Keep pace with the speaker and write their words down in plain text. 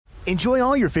Enjoy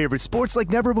all your favorite sports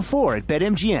like never before at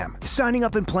BetMGM. Signing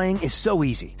up and playing is so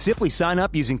easy. Simply sign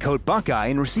up using code Buckeye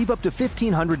and receive up to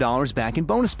 $1,500 back in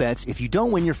bonus bets if you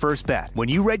don't win your first bet. When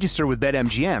you register with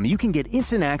BetMGM, you can get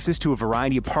instant access to a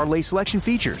variety of parlay selection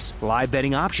features, live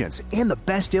betting options, and the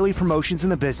best daily promotions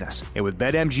in the business. And with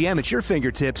BetMGM at your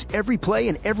fingertips, every play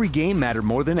and every game matter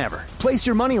more than ever. Place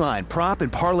your moneyline, prop,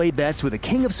 and parlay bets with the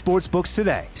king of sportsbooks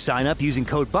today. Sign up using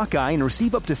code Buckeye and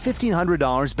receive up to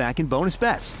 $1,500 back in bonus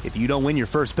bets if you don't win your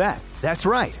first bet. That's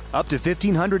right, up to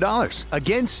 $1,500.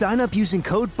 Again, sign up using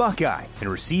code Buckeye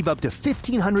and receive up to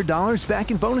 $1,500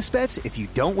 back in bonus bets if you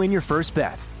don't win your first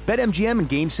bet. BetMGM and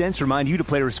GameSense remind you to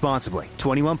play responsibly.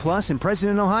 21 plus and present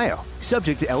in Ohio.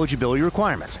 Subject to eligibility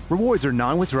requirements. Rewards are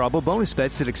non-withdrawable bonus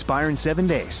bets that expire in 7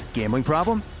 days. Gambling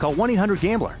problem? Call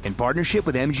 1-800-GAMBLER in partnership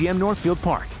with MGM Northfield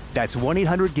Park. That's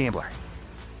 1-800-GAMBLER.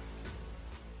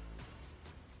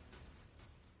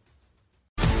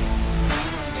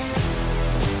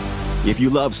 If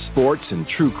you love sports and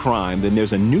true crime, then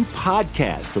there's a new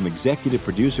podcast from executive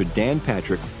producer Dan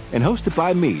Patrick and hosted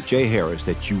by me, Jay Harris,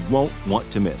 that you won't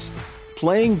want to miss.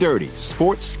 Playing Dirty: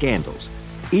 Sports Scandals.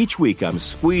 Each week, I'm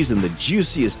squeezing the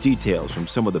juiciest details from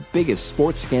some of the biggest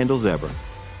sports scandals ever.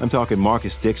 I'm talking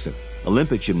Marcus Dixon,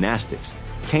 Olympic gymnastics,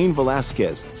 Cain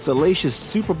Velasquez, salacious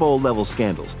Super Bowl-level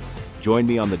scandals. Join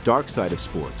me on the dark side of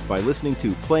sports by listening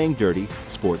to Playing Dirty: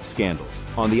 Sports Scandals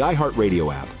on the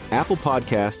iHeartRadio app, Apple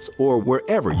Podcasts, or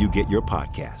wherever you get your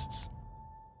podcasts.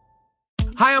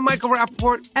 Hi, I'm Michael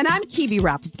Rappaport. And I'm Kibi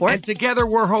Rappaport. And together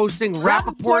we're hosting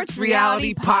Rappaport's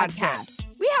Reality Podcast.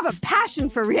 We have a passion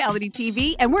for reality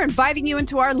TV, and we're inviting you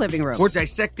into our living room. We're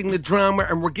dissecting the drama,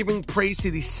 and we're giving praise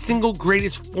to the single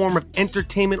greatest form of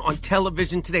entertainment on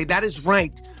television today. That is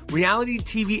right. Reality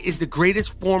TV is the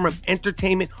greatest form of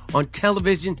entertainment on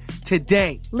television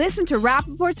today. Listen to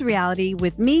Rappaport's Reality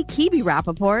with me, Kibi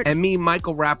Rappaport. And me,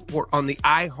 Michael Rappaport, on the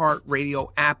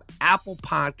iHeartRadio app, Apple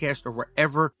Podcast, or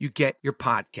wherever you get your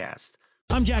podcast.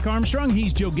 I'm Jack Armstrong.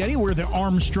 He's Joe Getty. We're the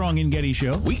Armstrong and Getty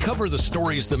Show. We cover the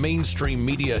stories the mainstream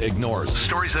media ignores.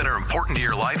 Stories that are important to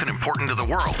your life and important to the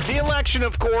world. The election,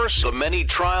 of course. The many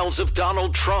trials of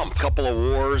Donald Trump. Couple of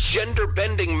wars.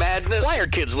 Gender-bending madness. Why are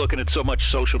kids looking at so much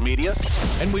social media?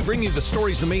 And we bring you the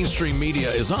stories the mainstream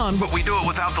media is on. But we do it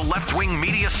without the left-wing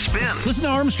media spin. Listen to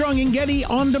Armstrong and Getty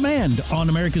on demand on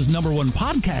America's #1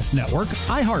 podcast network,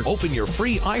 iHeart. Open your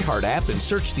free iHeart app and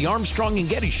search The Armstrong and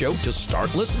Getty Show to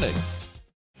start listening.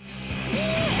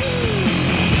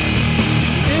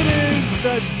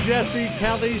 The Jesse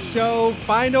Kelly Show,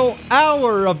 final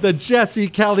hour of the Jesse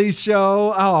Kelly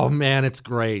Show. Oh man, it's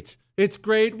great. It's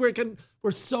great.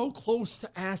 We're so close to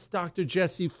Ask Dr.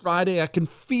 Jesse Friday. I can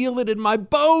feel it in my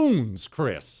bones,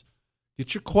 Chris.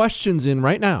 Get your questions in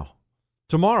right now.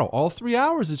 Tomorrow, all 3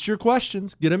 hours, it's your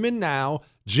questions. Get them in now.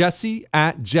 Jesse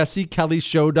at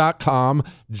jessekellyshow.com.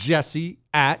 Jesse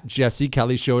at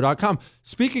jessekellyshow.com.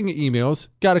 Speaking of emails,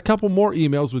 got a couple more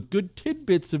emails with good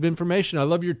tidbits of information. I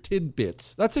love your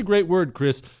tidbits. That's a great word,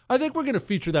 Chris. I think we're going to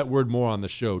feature that word more on the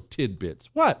show, tidbits.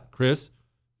 What, Chris?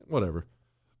 Whatever.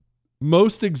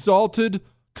 Most exalted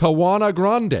Kawana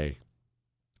Grande.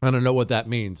 I don't know what that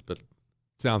means, but it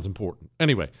sounds important.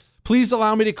 Anyway, please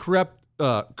allow me to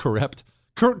correct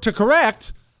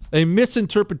a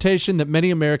misinterpretation that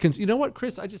many Americans... You know what,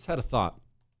 Chris? I just had a thought.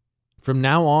 From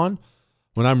now on,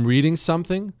 when I'm reading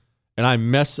something and I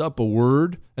mess up a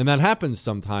word, and that happens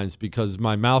sometimes because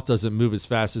my mouth doesn't move as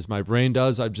fast as my brain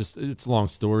does. It's a long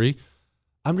story.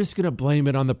 I'm just going to blame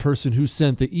it on the person who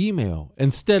sent the email.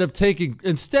 Instead of taking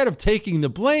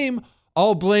the blame,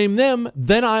 I'll blame them.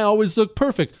 Then I always look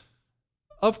perfect.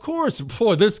 Of course,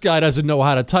 boy, this guy doesn't know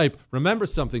how to type. Remember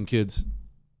something, kids.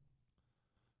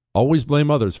 Always blame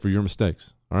others for your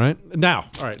mistakes. All right? Now,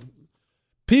 all right.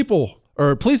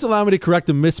 Please allow me to correct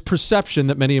a misperception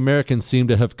that many Americans seem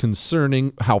to have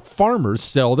concerning how farmers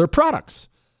sell their products.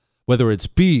 Whether it's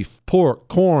beef, pork,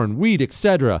 corn, wheat,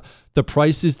 etc., the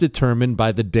price is determined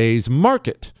by the day's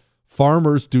market.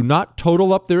 Farmers do not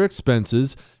total up their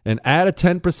expenses and add a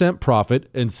 10% profit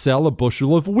and sell a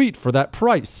bushel of wheat for that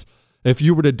price. If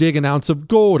you were to dig an ounce of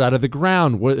gold out of the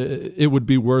ground, it would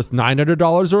be worth $900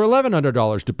 or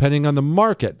 $1,100, depending on the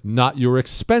market, not your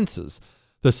expenses.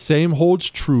 The same holds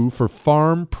true for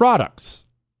farm products.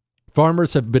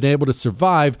 Farmers have been able to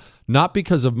survive not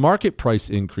because of market price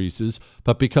increases,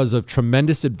 but because of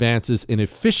tremendous advances in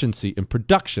efficiency and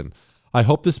production. I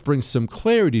hope this brings some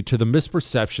clarity to the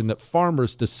misperception that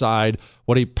farmers decide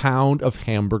what a pound of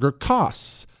hamburger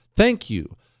costs. Thank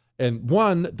you. And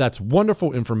one, that's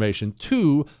wonderful information.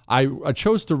 Two, I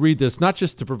chose to read this not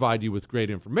just to provide you with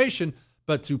great information,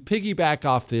 but to piggyback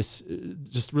off this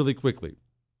just really quickly.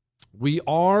 We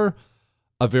are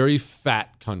a very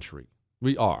fat country.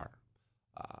 We are.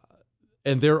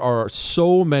 And there are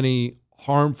so many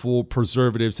harmful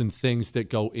preservatives and things that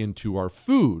go into our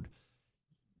food.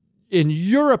 In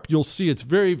Europe, you'll see it's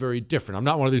very, very different. I'm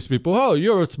not one of these people,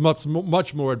 Europe's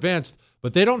much more advanced,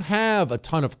 but they don't have a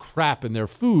ton of crap in their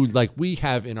food like we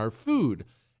have in our food.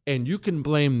 And you can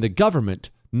blame the government,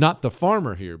 not the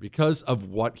farmer here, because of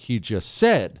what he just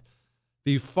said.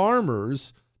 The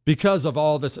farmers, because of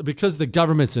all this, because the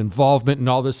government's involvement in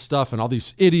all this stuff and all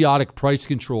these idiotic price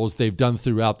controls they've done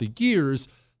throughout the years,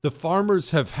 the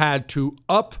farmers have had to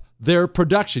up their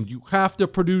production. You have to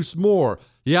produce more.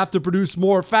 You have to produce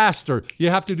more faster. You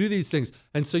have to do these things.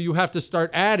 And so you have to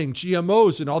start adding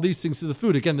GMOs and all these things to the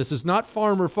food. Again, this is not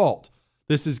farmer fault.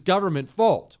 This is government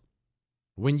fault.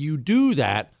 When you do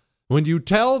that, when you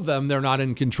tell them they're not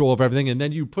in control of everything, and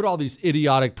then you put all these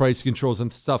idiotic price controls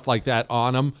and stuff like that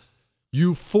on them,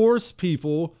 you force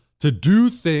people to do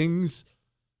things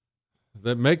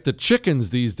that make the chickens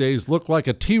these days look like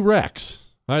a T-Rex.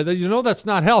 All right, you know that's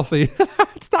not healthy.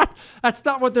 That's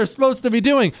not what they're supposed to be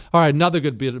doing. All right, another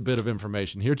good bit of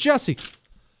information here. Jesse,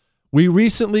 we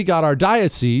recently got our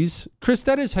diocese. Chris,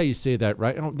 that is how you say that,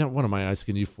 right? What am I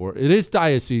asking you for? It is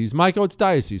diocese. Michael, it's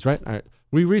diocese, right? All right.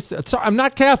 Sorry, I'm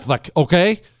not Catholic,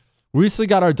 okay? We recently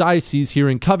got our diocese here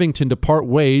in Covington to part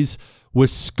ways with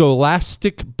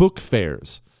Scholastic Book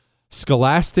Fairs.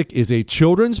 Scholastic is a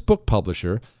children's book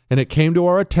publisher, and it came to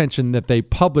our attention that they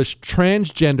publish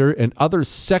transgender and other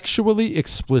sexually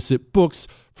explicit books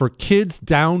for kids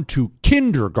down to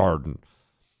kindergarten.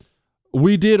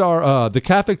 We did the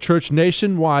Catholic Church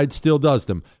nationwide still does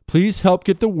them. Please help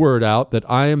get the word out that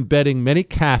I am betting many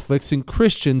Catholics and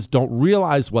Christians don't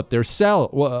realize what they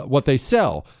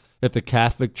sell. If the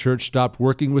Catholic Church stopped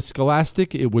working with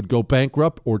Scholastic, it would go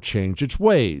bankrupt or change its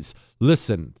ways.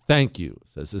 Listen, thank you.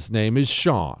 Says his name is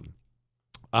Sean.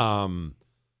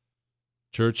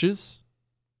 Churches,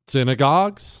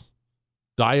 synagogues,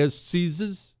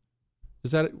 dioceses.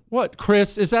 Is that it? What,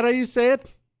 Chris? Is that how you say it?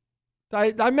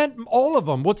 I meant all of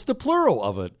them. What's the plural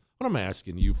of it? What am I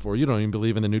asking you for? You don't even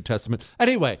believe in the New Testament.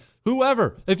 Anyway,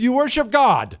 whoever, if you worship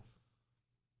God,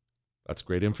 that's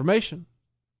great information.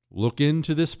 Look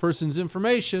into this person's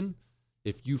information.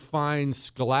 If you find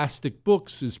Scholastic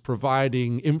Books is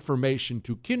providing information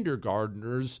to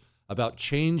kindergartners about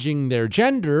changing their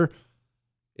gender,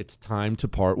 it's time to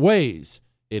part ways.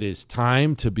 It is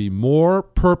time to be more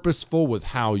purposeful with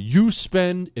how you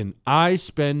spend and I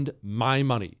spend my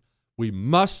money. We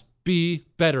must be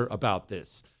better about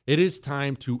this. It is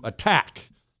time to attack.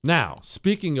 Now,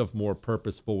 speaking of more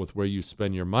purposeful with where you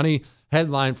spend your money,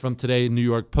 headline from today, New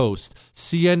York Post,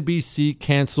 CNBC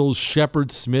cancels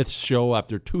Shepard Smith's show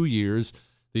after 2 years.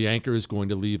 The anchor is going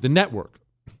to leave the network.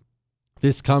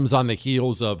 This comes on the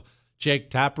heels of Jake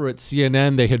Tapper at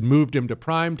CNN. They had moved him to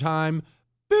primetime.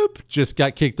 Boop, just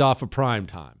got kicked off of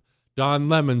primetime. Don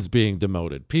Lemon's being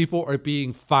demoted. People are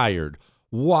being fired.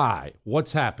 Why?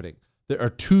 What's happening? There are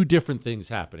two different things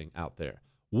happening out there.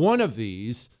 One of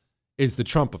these is the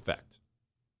Trump effect.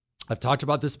 I've talked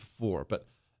about this before, but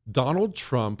Donald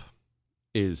Trump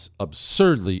is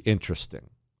absurdly interesting.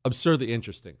 Absurdly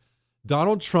interesting.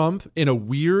 Donald Trump, in a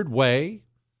weird way,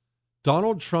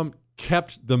 Donald Trump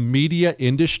kept the media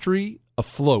industry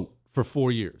afloat for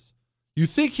 4 years. You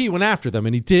think he went after them,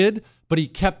 and he did, but he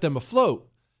kept them afloat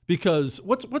because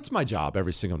what's my job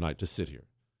every single night? To sit here.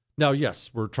 Now, yes,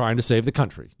 we're trying to save the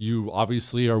country. You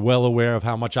obviously are well aware of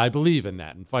how much I believe in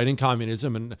that and fighting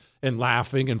communism and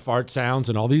laughing and fart sounds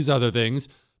and all these other things.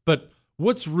 But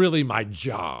what's really my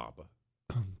job?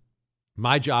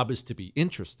 My job is to be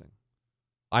interesting.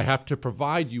 I have to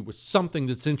provide you with something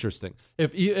that's interesting.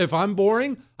 If I'm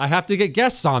boring, I have to get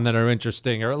guests on that are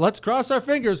interesting, or let's cross our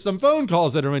fingers, some phone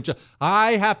calls that are interesting.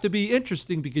 I have to be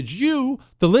interesting because you,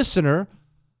 the listener,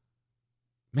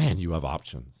 man, you have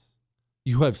options.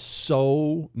 You have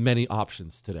so many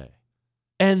options today.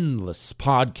 Endless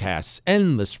podcasts,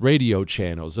 endless radio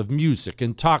channels of music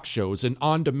and talk shows and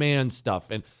on-demand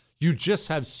stuff, and you just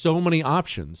have so many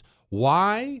options.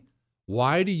 Why?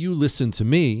 Why do you listen to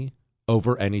me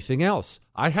over anything else?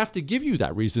 I have to give you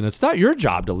that reason. It's not your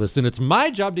job to listen. It's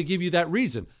my job to give you that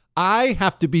reason. I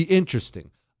have to be interesting.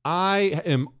 I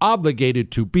am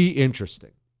obligated to be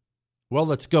interesting. Well,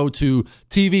 let's go to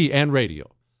TV and radio.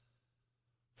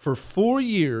 For 4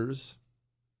 years,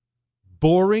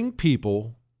 boring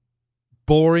people,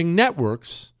 boring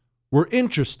networks were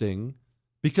interesting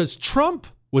because Trump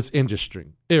was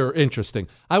interesting.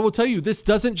 I will tell you, this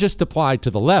doesn't just apply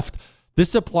to the left.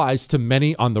 This applies to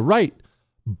many on the right.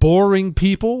 Boring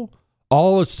people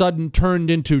all of a sudden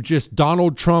turned into just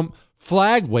Donald Trump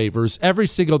flag wavers every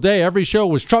single day. Every show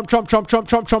was Trump, Trump, Trump, Trump,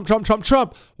 Trump, Trump, Trump, Trump,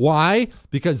 Trump. Why?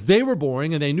 Because they were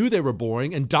boring and they knew they were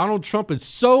boring. And Donald Trump is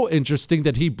so interesting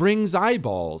that he brings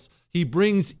eyeballs. He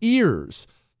brings ears.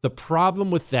 The problem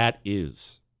with that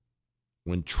is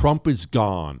when Trump is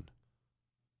gone,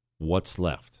 what's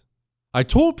left? I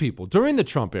told people during the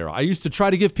Trump era, I used to try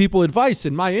to give people advice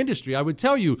in my industry. I would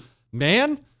tell you,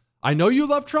 man, I know you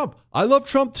love Trump. I love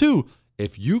Trump too.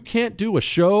 If you can't do a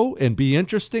show and be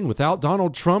interesting without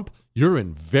Donald Trump, you're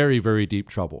in very, very deep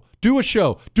trouble. Do a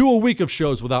show. Do a week of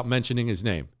shows without mentioning his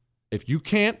name. If you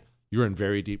can't, you're in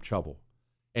very deep trouble.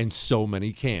 And so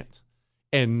many can't.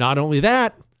 And not only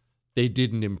that, they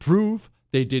didn't improve.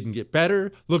 They didn't get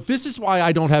better. Look, this is why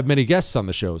I don't have many guests on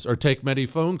the shows or take many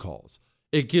phone calls.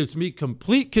 It gives me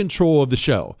complete control of the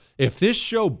show. If this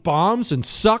show bombs and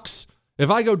sucks, if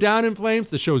I go down in flames,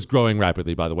 the show's growing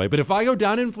rapidly, by the way, but if I go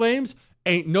down in flames,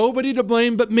 ain't nobody to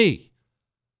blame but me.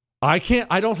 I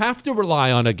don't have to rely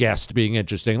on a guest being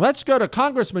interesting. Let's go to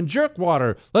Congressman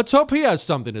Jerkwater. Let's hope he has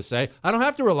something to say. I don't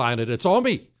have to rely on it. It's all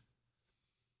me.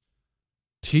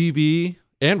 TV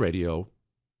and radio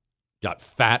got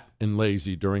fat and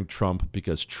lazy during Trump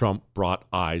because Trump brought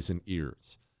eyes and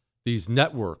ears. These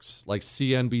networks like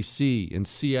CNBC and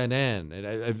CNN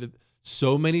and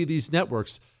so many of these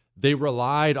networks, they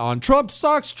relied on Trump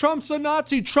sucks, Trump's a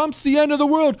Nazi, Trump's the end of the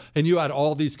world. And you had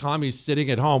all these commies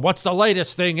sitting at home. What's the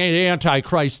latest thing the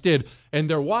Antichrist did? And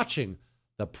they're watching.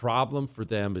 The problem for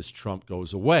them is Trump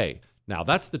goes away. Now,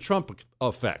 that's the Trump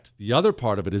effect. The other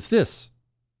part of it is this.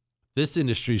 This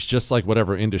industry is just like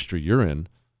whatever industry you're in.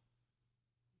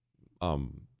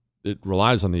 It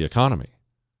relies on the economy.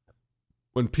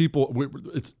 When people,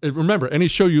 remember, any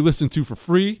show you listen to for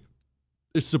free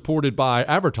is supported by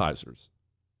advertisers.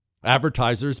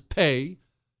 Advertisers pay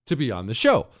to be on the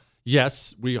show.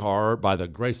 Yes, we are, by the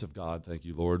grace of God, thank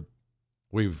you, Lord,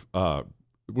 we're at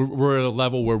a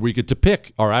level where we get to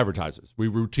pick our advertisers. We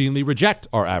routinely reject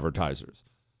our advertisers.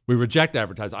 We reject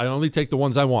advertisers. I only take the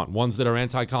ones I want, ones that are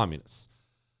anti-communists.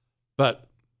 But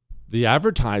the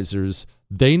advertisers,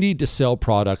 they need to sell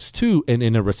products too. And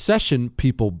in a recession,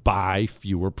 people buy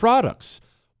fewer products.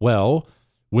 Well,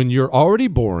 when you're already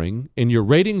boring and your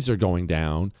ratings are going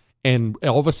down and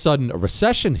all of a sudden a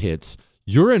recession hits,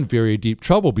 you're in very deep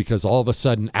trouble because all of a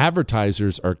sudden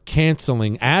advertisers are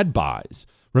canceling ad buys.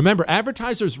 Remember,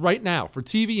 advertisers right now for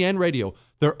TV and radio,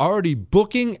 they're already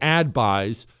booking ad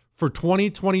buys for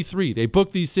 2023. They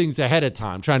book these things ahead of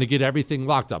time, trying to get everything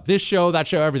locked up. This show, that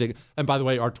show, everything. And by the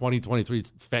way, our 2023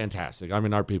 is fantastic. I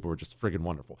mean, our people are just friggin'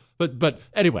 wonderful. But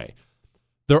anyway,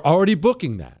 they're already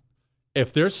booking that.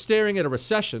 If they're staring at a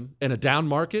recession and a down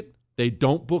market, they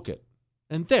don't book it.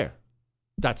 And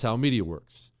that's how media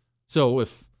works. So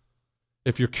if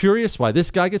you're curious why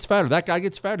this guy gets fat or that guy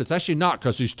gets fat, it's actually not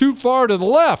because he's too far to the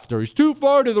left or he's too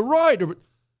far to the right.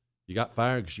 You got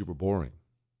fired because you were boring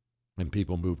and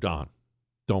people moved on.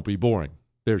 Don't be boring.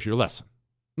 There's your lesson.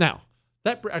 Now,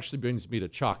 that actually brings me to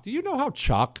Chalk. Do you know how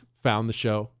Chalk found the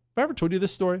show? Have I ever told you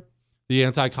this story? The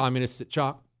anti-communists at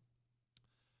Chalk?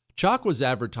 Chalk was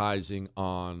advertising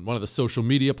on one of the social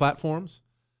media platforms.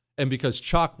 And because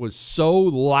Chalk was so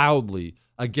loudly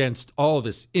against all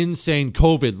this insane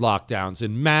COVID lockdowns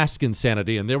and mask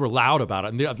insanity, and they were loud about it.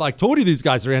 And they, like told you, these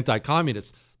guys are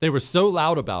anti-communists. They were so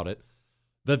loud about it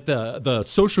that the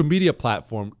social media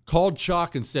platform called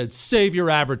Chalk and said, save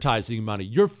your advertising money.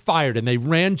 You're fired. And they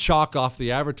ran Chalk off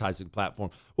the advertising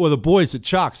platform. Well, the boys at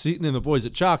Chalk, Seaton and the boys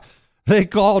at Chalk, they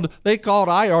called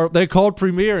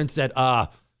Premier and said, can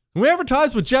we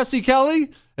advertise with Jesse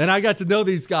Kelly? And I got to know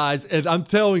these guys, and I'm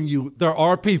telling you, there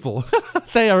are people.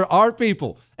 They are our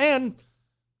people. And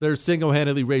they're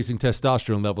single-handedly raising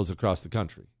testosterone levels across the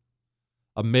country.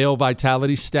 A male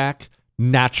vitality stack,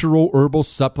 natural herbal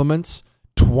supplements,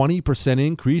 20%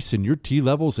 increase in your T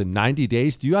levels in 90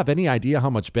 days. Do you have any idea how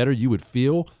much better you would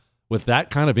feel with that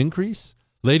kind of increase?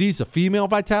 Ladies, a female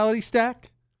vitality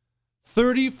stack?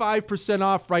 35%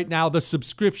 off right now, the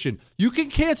subscription. You can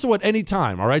cancel at any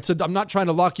time, all right? So I'm not trying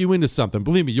to lock you into something.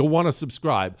 Believe me, you'll want to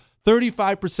subscribe.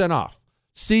 35% off.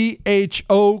 CHOQ.com,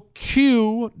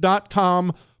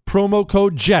 promo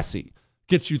code Jesse.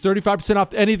 Gets you 35%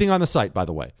 off anything on the site, by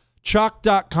the way.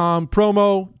 Chalk.com,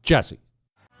 promo Jesse.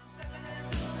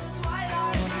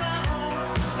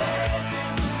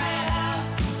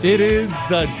 It is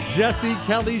the Jesse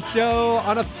Kelly Show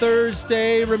on a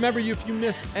Thursday. Remember, if you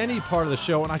miss any part of the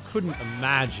show, and I couldn't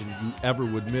imagine you ever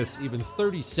would miss even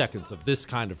 30 seconds of this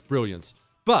kind of brilliance,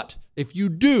 but if you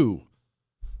do,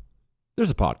 there's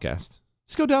a podcast.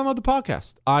 Just go download the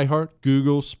podcast. iHeart,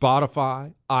 Google,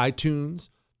 Spotify, iTunes.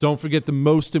 Don't forget the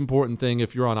most important thing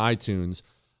if you're on iTunes,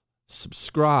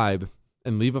 subscribe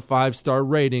and leave a 5-star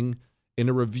rating in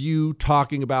a review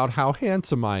talking about how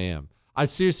handsome I am. I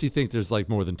seriously think there's like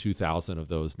more than 2,000 of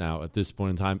those now at this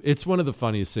point in time. It's one of the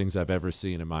funniest things I've ever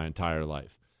seen in my entire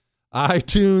life.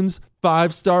 iTunes,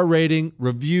 5-star rating,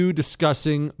 review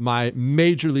discussing my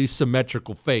majorly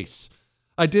symmetrical face.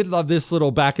 I did love this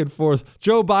little back and forth.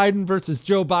 Joe Biden versus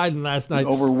Joe Biden last night. The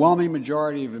overwhelming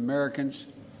majority of Americans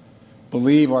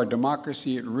believe our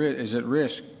democracy is at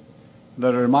risk,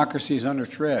 that our democracy is under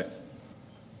threat.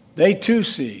 They too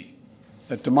see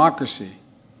that democracy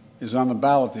is on the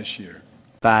ballot this year.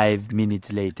 5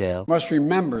 minutes later. We must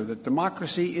remember that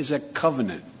democracy is a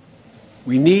covenant.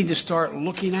 We need to start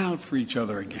looking out for each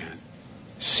other again,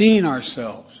 seeing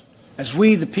ourselves as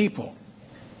we the people,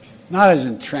 not as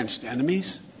entrenched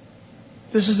enemies.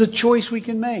 This is a choice we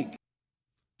can make.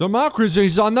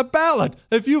 Democracy's on the ballot.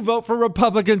 If you vote for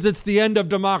Republicans, it's the end of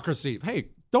democracy. Hey,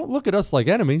 don't look at us like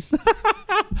enemies.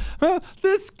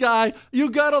 This guy, you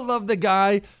gotta love the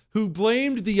guy who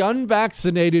blamed the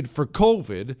unvaccinated for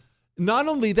COVID. Not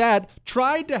only that,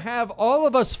 tried to have all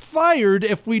of us fired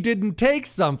if we didn't take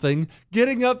something,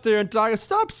 getting up there and talking,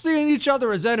 stop seeing each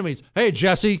other as enemies. Hey,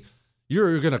 Jesse,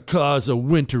 you're going to cause a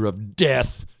winter of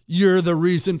death. You're the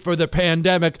reason for the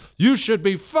pandemic. You should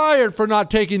be fired for not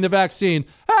taking the vaccine.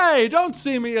 Hey, don't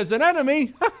see me as an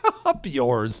enemy. Up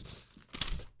yours.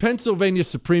 Pennsylvania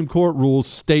Supreme Court rules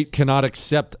state cannot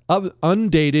accept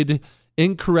undated,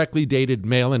 incorrectly dated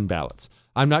mail-in ballots.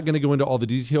 I'm not going to go into all the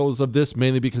details of this,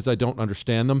 mainly because I don't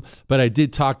understand them, but I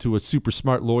did talk to a super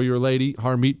smart lawyer lady,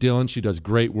 Harmeet Dillon. She does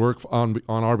great work on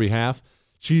our behalf.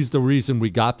 She's the reason we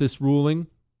got this ruling.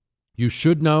 You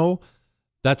should know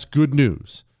that's good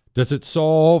news. Does it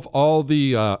solve all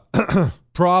the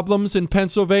problems in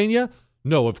Pennsylvania?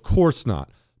 No, of course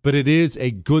not. But it is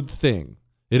a good thing.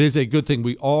 It is a good thing.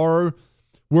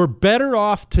 We're better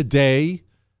off today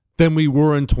than we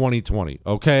were in 2020,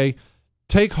 okay?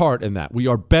 Take heart in that. We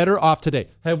are better off today.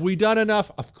 Have we done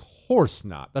enough? Of course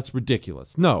not. That's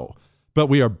ridiculous. No. But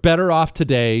we are better off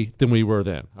today than we were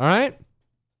then. All right?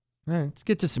 All right, let's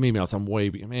get to some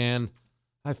emails. Man,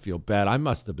 I feel bad. I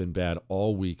must have been bad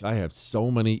all week. I have so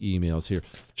many emails here.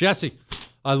 Jesse,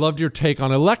 I loved your take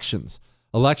on elections.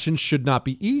 Elections should not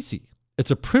be easy.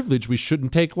 It's a privilege we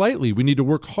shouldn't take lightly. We need to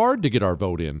work hard to get our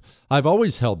vote in. I've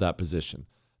always held that position.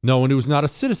 No one who is not a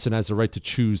citizen has the right to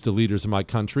choose the leaders of my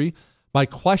country. My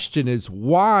question is,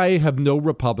 why have no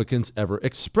Republicans ever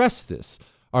expressed this?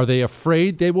 Are they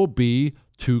afraid they will be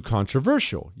too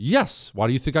controversial? Yes. Why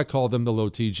do you think I call them the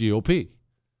low-T GOP?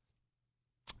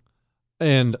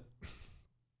 And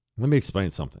let me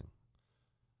explain something.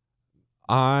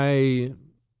 I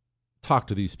talk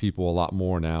to these people a lot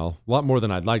more now, a lot more than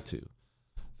I'd like to.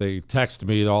 They text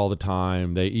me all the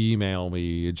time. They email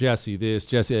me, Jesse this,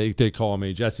 Jesse, they call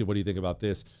me, Jesse, what do you think about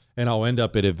this? And I'll end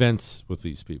up at events with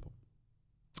these people.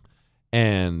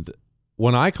 And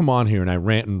when I come on here and I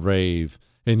rant and rave,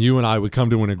 and you and I would come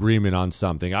to an agreement on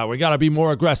something, we got to be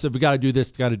more aggressive, we got to do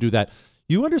this, got to do that.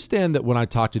 You understand that when I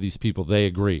talk to these people, they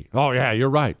agree. Oh, yeah, you're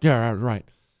right. Yeah, right.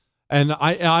 And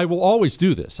I will always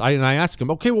do this. I ask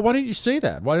them, okay, well, why don't you say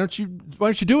that? Why aren't you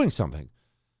doing something?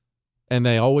 And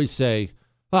they always say,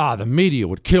 the media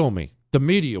would kill me. The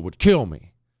media would kill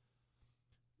me.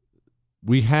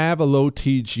 We have a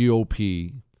low-T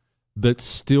GOP that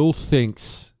still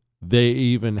thinks they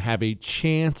even have a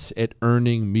chance at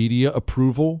earning media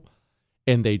approval,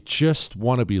 and they just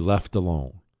want to be left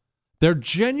alone. They're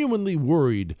genuinely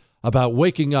worried about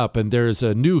waking up and there's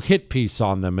a new hit piece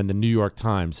on them in the New York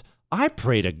Times. I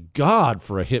pray to God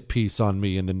for a hit piece on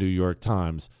me in the New York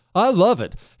Times. I love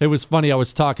it. It was funny. I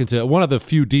was talking to one of the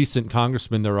few decent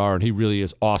congressmen there are, and he really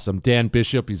is awesome. Dan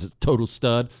Bishop, he's a total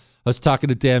stud. I was talking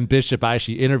to Dan Bishop. I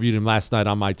actually interviewed him last night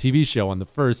on my TV show on The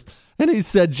First. And he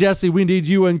said, Jesse, we need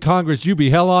you in Congress. You be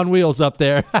hell on wheels up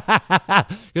there.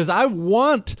 Because I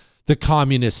want the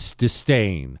communist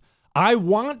disdain. I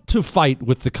want to fight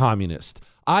with the communist.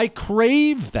 I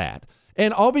crave that.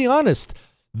 And I'll be honest,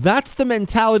 that's the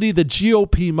mentality the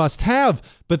GOP must have,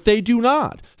 but they do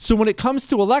not. So when it comes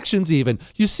to elections even,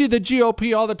 you see the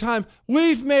GOP all the time.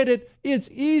 We've made it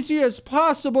as easy as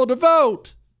possible to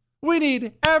vote. We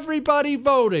need everybody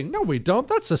voting. No, we don't.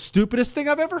 That's the stupidest thing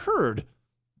I've ever heard.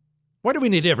 Why do we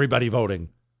need everybody voting?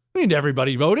 We need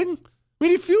everybody voting. We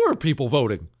need fewer people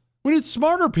voting. We need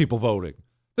smarter people voting.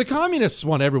 The communists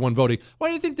want everyone voting. Why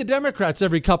do you think the Democrats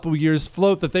every couple of years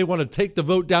float that they want to take the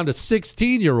vote down to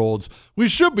 16-year-olds? We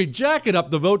should be jacking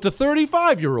up the vote to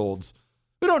 35-year-olds.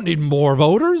 We don't need more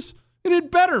voters. We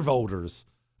need better voters.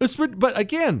 But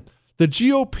again, the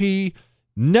GOP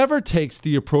never takes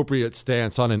the appropriate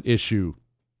stance on an issue.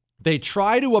 They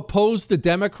try to oppose the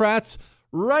Democrats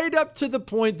right up to the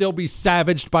point they'll be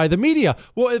savaged by the media.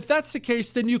 Well, if that's the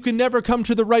case, then you can never come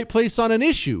to the right place on an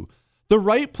issue. The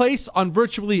right place on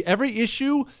virtually every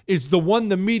issue is the one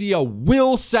the media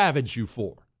will savage you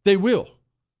for. They will.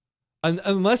 And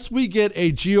unless we get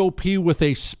a GOP with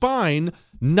a spine,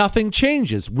 nothing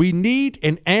changes. We need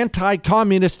an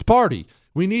anti-communist party.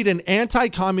 We need an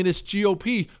anti-communist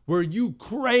GOP where you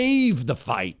crave the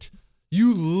fight.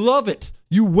 You love it.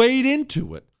 You wade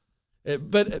into it.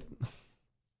 But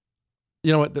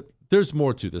you know what? There's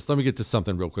more to this. Let me get to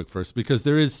something real quick first, because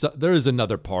there is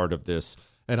another part of this,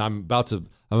 and I'm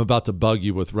about to bug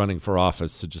you with running for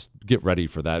office, so just get ready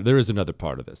for that. There is another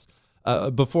part of this.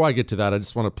 Before I get to that, I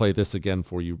just want to play this again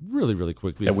for you really, really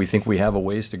quickly. Yeah, we think we have a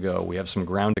ways to go. We have some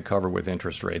ground to cover with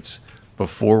interest rates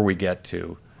before we get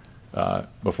to that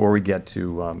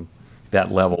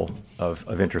level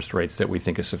of interest rates that we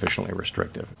think is sufficiently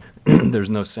restrictive. There's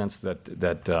no sense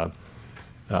that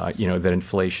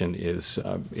inflation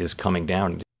is coming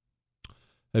down.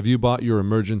 Have you bought your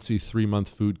emergency 3-month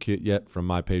food kit yet from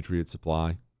My Patriot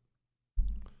Supply?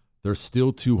 They're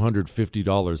still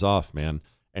 $250 off, man.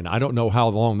 And I don't know how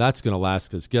long that's going to last,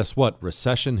 because guess what?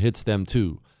 Recession hits them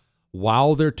too.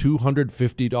 While they're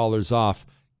 $250 off,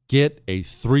 get a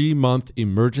 3-month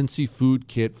emergency food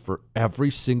kit for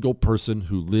every single person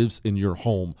who lives in your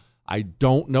home. I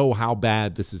don't know how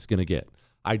bad this is going to get.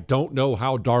 I don't know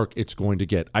how dark it's going to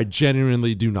get. I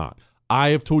genuinely do not.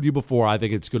 I have told you before, I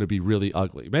think it's going to be really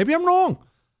ugly. Maybe I'm wrong,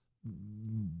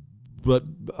 but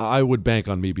I would bank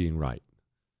on me being right.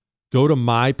 Go to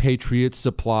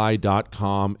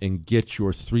mypatriotsupply.com and get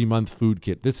your 3-month food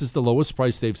kit. This is the lowest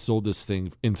price they've sold this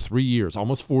thing in 3 years,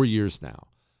 almost 4 years now.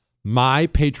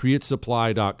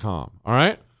 mypatriotsupply.com. All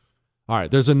right? All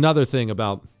right, there's another thing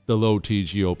about the low T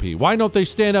GOP. Why don't they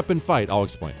stand up and fight? I'll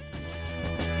explain.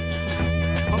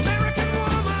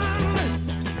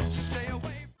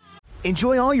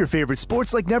 Enjoy all your favorite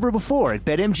sports like never before at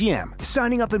BetMGM.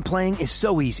 Signing up and playing is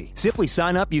so easy. Simply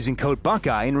sign up using code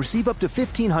Buckeye and receive up to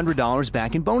 $1,500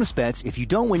 back in bonus bets if you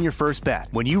don't win your first bet.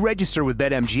 When you register with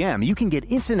BetMGM, you can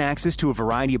get instant access to a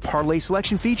variety of parlay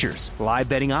selection features, live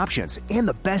betting options, and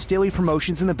the best daily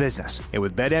promotions in the business. And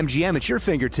with BetMGM at your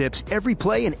fingertips, every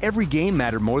play and every game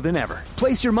matter more than ever.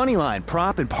 Place your moneyline,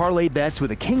 prop, and parlay bets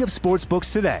with the king of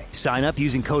sportsbooks today. Sign up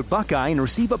using code Buckeye and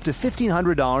receive up to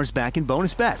 $1,500 back in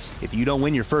bonus bets if you don't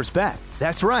win your first bet.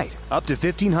 That's right, up to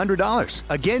 $1,500.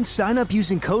 Again, sign up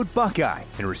using code Buckeye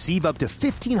and receive up to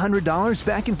 $1,500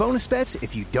 back in bonus bets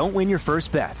if you don't win your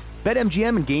first bet.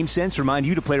 BetMGM and GameSense remind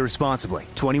you to play responsibly.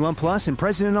 21 plus and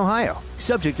present in Ohio.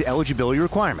 Subject to eligibility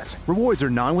requirements. Rewards are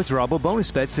non-withdrawable bonus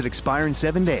bets that expire in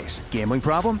 7 days. Gambling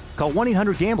problem? Call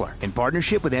 1-800-GAMBLER in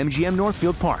partnership with MGM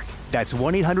Northfield Park. That's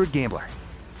 1-800-GAMBLER.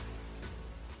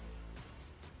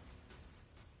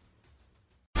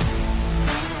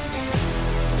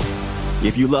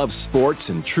 If you love sports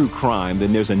and true crime,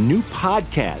 then there's a new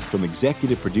podcast from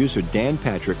executive producer Dan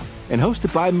Patrick and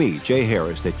hosted by me, Jay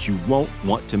Harris, that you won't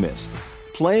want to miss.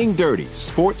 Playing Dirty: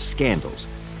 Sports Scandals.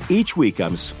 Each week,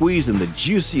 I'm squeezing the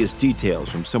juiciest details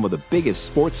from some of the biggest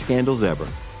sports scandals ever.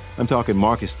 I'm talking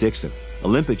Marcus Dixon,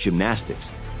 Olympic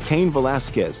gymnastics, Cain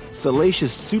Velasquez,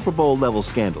 salacious Super Bowl-level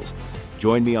scandals.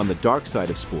 Join me on the dark side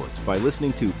of sports by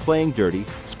listening to Playing Dirty: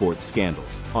 Sports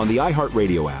Scandals on the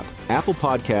iHeartRadio app, Apple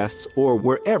Podcasts, or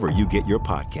wherever you get your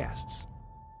podcasts.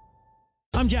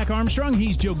 I'm Jack Armstrong.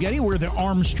 He's Joe Getty. We're the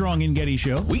Armstrong and Getty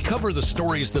Show. We cover the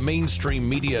stories the mainstream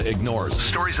media ignores.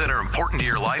 Stories that are important to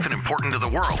your life and important to the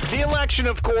world. The election,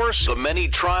 of course. The many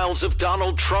trials of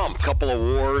Donald Trump. Couple of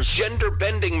wars.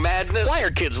 Gender-bending madness. Why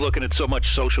are kids looking at so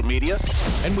much social media?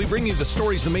 And we bring you the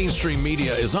stories the mainstream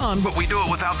media is on, But we do it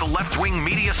without the left-wing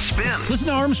media spin. Listen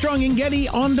to Armstrong and Getty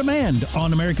on demand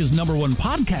on America's #1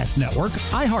 podcast network,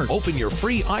 iHeart. Open your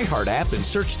free iHeart app and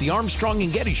search the Armstrong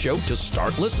and Getty Show to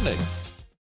start listening.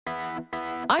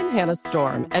 I'm Hannah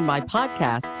Storm, and my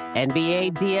podcast,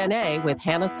 NBA DNA with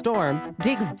Hannah Storm,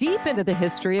 digs deep into the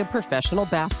history of professional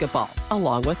basketball,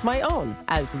 along with my own,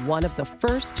 as one of the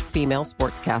first female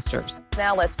sportscasters.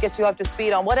 Now let's get you up to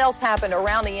speed on what else happened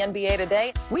around the NBA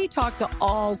today. We talk to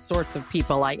all sorts of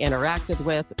people I interacted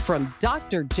with, from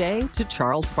Dr. J to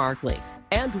Charles Barkley,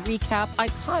 and recap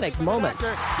iconic moments.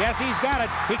 Yes, he's got it.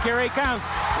 Here he comes.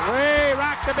 Way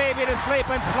rock the baby to sleep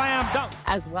and slam dunk.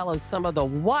 As well as some of the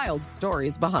wild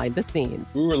stories behind the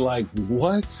scenes. We were like,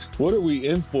 what? What are we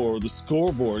in for? The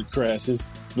scoreboard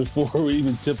crashes before we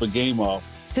even tip a game off.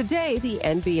 Today, the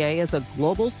NBA is a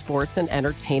global sports and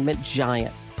entertainment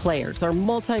giant. Players are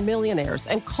multimillionaires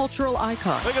and cultural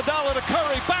icons. Iguodala to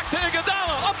Curry, back to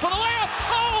Iguodala, up for the layup.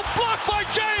 Oh, blocked by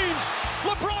James.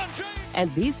 LeBron James.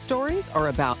 And these stories are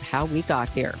about how we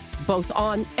got here, both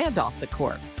on and off the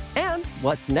court. And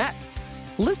what's next?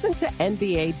 Listen to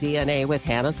NBA DNA with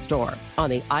Hannah Storm on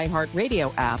the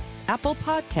iHeartRadio app, Apple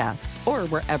Podcasts, or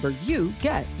wherever you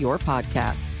get your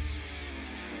podcasts.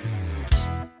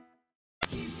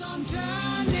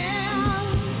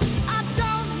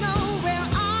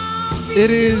 It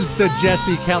is the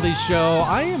Jesse Kelly Show.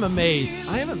 I am amazed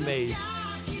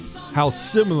how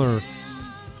similar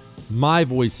my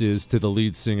voice is to the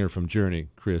lead singer from Journey,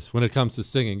 Chris, when it comes to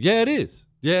singing. Yeah, it is.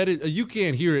 Yeah, it is. You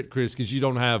can't hear it, Chris, because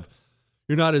you're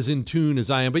not as in tune as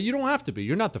I am, but you don't have to be.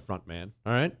 You're not the front man,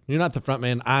 all right? You're not the front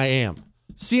man. I am.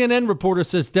 CNN reporter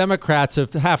says Democrats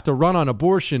have to run on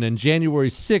abortion in January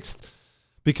 6th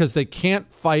because they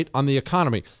can't fight on the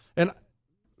economy. And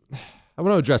I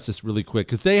want to address this really quick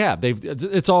because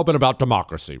it's all been about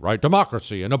democracy, right?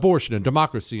 Democracy and abortion and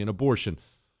democracy and abortion.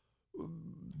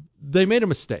 They made a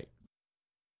mistake.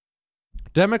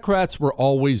 Democrats were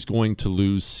always going to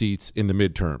lose seats in the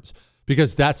midterms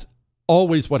because that's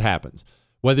always what happens.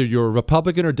 Whether you're a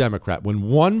Republican or Democrat, when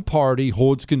one party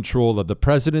holds control of the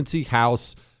presidency,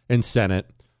 House, and Senate,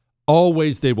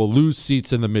 always they will lose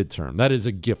seats in the midterm. That is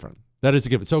a given.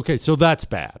 So, okay, so that's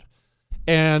bad.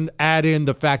 And add in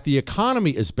the fact the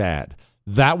economy is bad.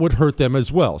 That would hurt them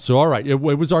as well. So, all right, it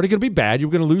was already going to be bad. You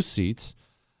were going to lose seats.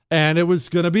 And it was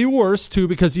going to be worse, too,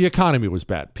 because the economy was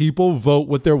bad. People vote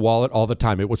with their wallet all the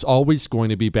time. It was always going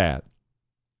to be bad.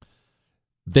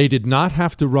 They did not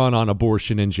have to run on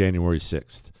abortion in January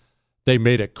 6th. They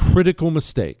made a critical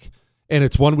mistake. And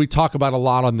it's one we talk about a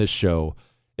lot on this show.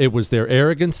 It was their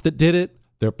arrogance that did it,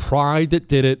 their pride that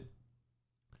did it.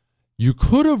 You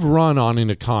could have run on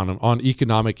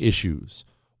economic issues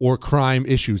or crime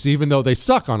issues, even though they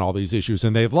suck on all these issues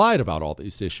and they've lied about all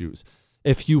these issues.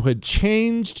 If you had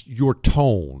changed your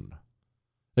tone,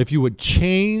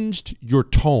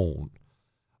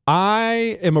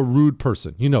 I am a rude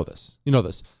person. You know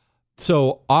this.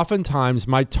 So oftentimes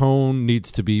my tone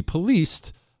needs to be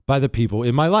policed by the people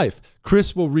in my life.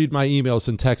 Chris will read my emails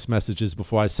and text messages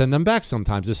before I send them back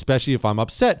sometimes, especially if I'm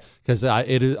upset, because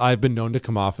I've been known to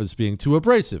come off as being too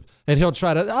abrasive. And he'll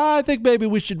try to, I think maybe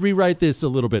we should rewrite this a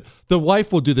little bit. The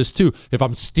wife will do this too. If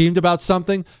I'm steamed about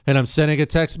something and I'm sending a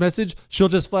text message, she'll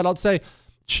just flat out say,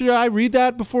 should I read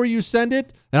that before you send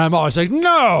it? And I'm always like,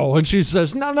 no. And she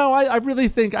says, no, I really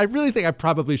think I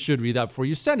probably should read that before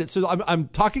you send it. So I'm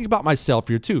talking about myself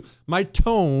here too. My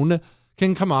tone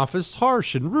can come off as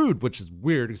harsh and rude, which is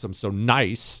weird because I'm so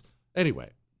nice. Anyway,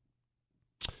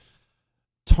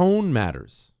 tone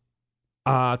matters.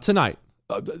 Tonight,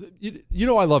 you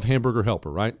know I love Hamburger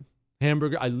Helper, right?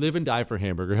 I live and die for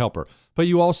Hamburger Helper. But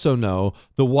you also know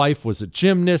the wife was a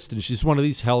gymnast and she's one of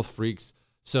these health freaks.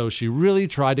 So she really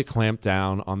tried to clamp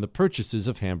down on the purchases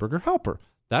of Hamburger Helper.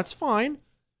 That's fine.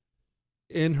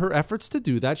 In her efforts to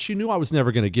do that, she knew I was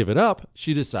never going to give it up.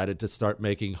 She decided to start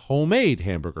making homemade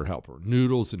Hamburger Helper,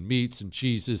 noodles and meats and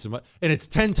cheeses. And it's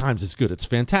 10 times as good. It's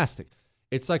fantastic.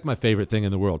 It's like my favorite thing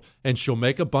in the world. And she'll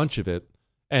make a bunch of it,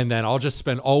 and then I'll just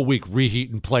spend all week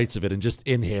reheating plates of it and just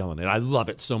inhaling it. I love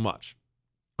it so much.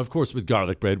 Of course, with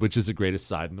garlic bread, which is the greatest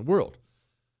side in the world.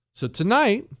 So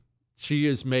tonight, she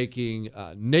is making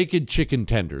naked chicken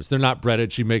tenders. They're not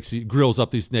breaded. She grills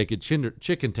up these naked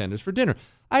chicken tenders for dinner.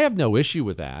 I have no issue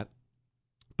with that,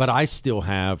 but I still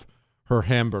have her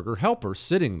Hamburger Helper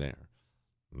sitting there.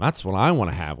 And that's what I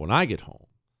want to have when I get home.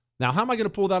 Now, how am I going to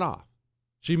pull that off?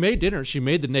 She made dinner. She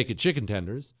made the naked chicken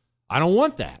tenders. I don't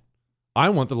want that. I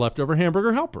want the leftover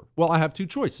Hamburger Helper. Well, I have two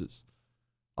choices.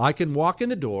 I can walk in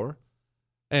the door,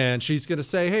 and she's going to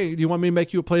say, hey, do you want me to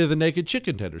make you a plate of the naked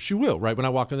chicken tenders? She will, right when I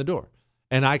walk in the door.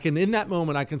 And I can, in that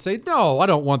moment, I can say, no, I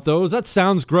don't want those. That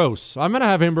sounds gross. I'm going to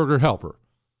have Hamburger Helper.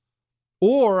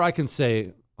 Or I can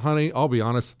say, honey, I'll be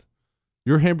honest,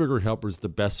 your Hamburger Helper is the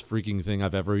best freaking thing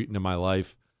I've ever eaten in my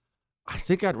life. I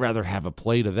think I'd rather have a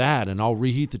plate of that, and I'll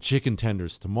reheat the chicken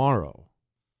tenders tomorrow.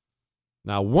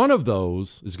 Now, one of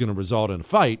those is going to result in a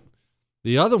fight.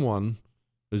 The other one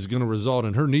is going to result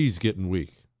in her knees getting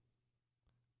weak.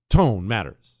 Tone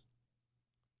matters.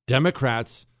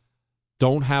 Democrats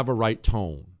don't have a right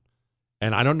tone,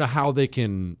 and I don't know how they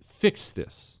can fix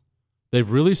this. They've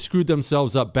really screwed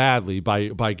themselves up badly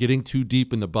by getting too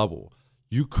deep in the bubble.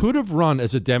 You could have run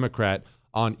as a Democrat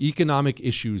on economic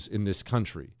issues in this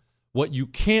country. What you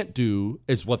can't do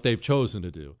is what they've chosen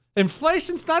to do.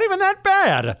 Inflation's not even that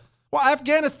bad. Well,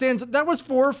 Afghanistan's, that was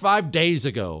 4 or 5 days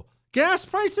ago. Gas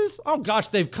prices? Oh gosh,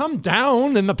 they've come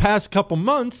down in the past couple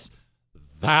months.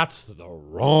 That's the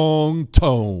wrong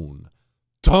tone.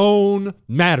 Tone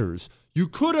matters. You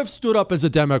could have stood up as a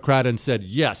Democrat and said,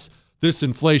 yes, this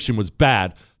inflation was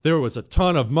bad. There was a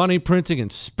ton of money printing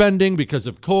and spending because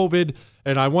of COVID,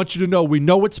 And I want you to know we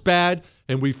know it's bad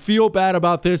and we feel bad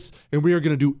about this, and we are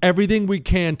going to do everything we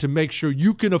can to make sure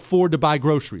you can afford to buy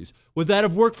groceries. Would that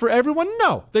have worked for everyone?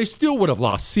 No. They still would have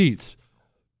lost seats.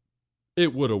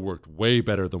 It would have worked way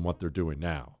better than what they're doing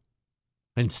now.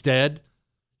 Instead,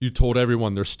 you told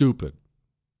everyone they're stupid.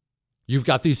 You've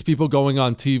got these people going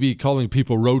on TV calling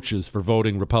people roaches for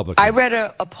voting Republican. I read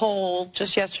a poll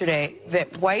just yesterday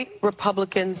that white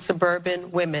Republican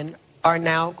suburban women are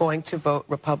now going to vote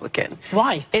Republican.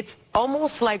 Why? It's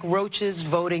almost like roaches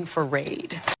voting for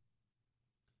Raid.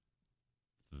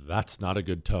 That's not a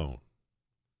good tone.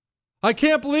 I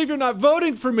can't believe you're not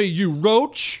voting for me, you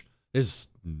roach, is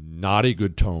not a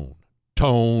good tone.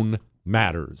 Tone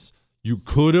matters. You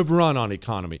could have run on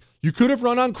economy. You could have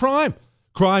run on crime.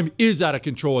 Crime is out of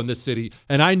control in this city,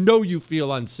 and I know you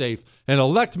feel unsafe. And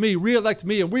elect me, re-elect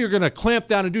me, and we are going to clamp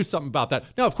down and do something about that.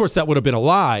 Now, of course, that would have been a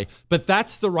lie, but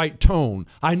that's the right tone.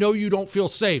 I know you don't feel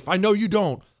safe. I know you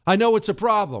don't. I know it's a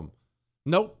problem.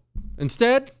 Nope.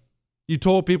 Instead, you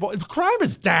told people, crime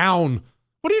is down.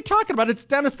 What are you talking about? It's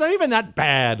down. It's not even that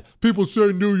bad. People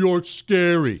say New York's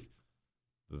scary.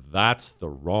 That's the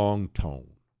wrong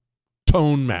tone.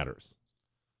 Tone matters.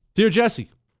 Dear Jesse,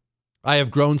 I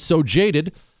have grown so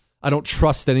jaded, I don't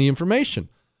trust any information.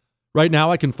 Right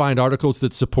now, I can find articles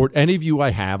that support any view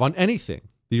I have on anything.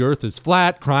 The earth is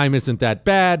flat, crime isn't that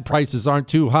bad, prices aren't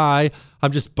too high,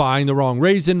 I'm just buying the wrong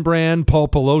Raisin brand, Paul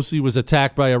Pelosi was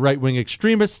attacked by a right-wing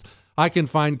extremist. I can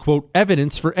find, quote,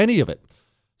 evidence for any of it.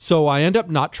 So I end up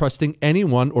not trusting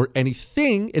anyone or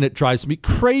anything, and it drives me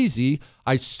crazy.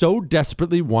 I so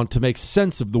desperately want to make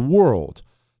sense of the world.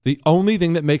 The only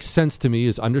thing that makes sense to me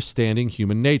is understanding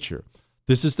human nature.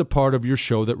 This is the part of your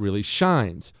show that really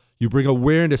shines. You bring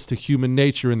awareness to human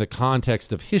nature in the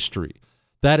context of history.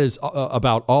 That is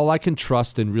about all I can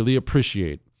trust and really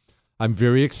appreciate. I'm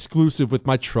very exclusive with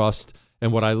my trust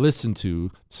and what I listen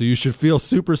to, so you should feel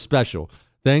super special.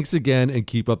 Thanks again, and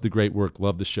keep up the great work.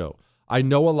 Love the show. I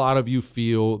know a lot of you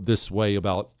feel this way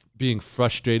about being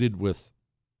frustrated with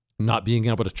not being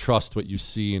able to trust what you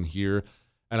see and hear.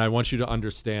 And I want you to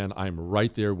understand I'm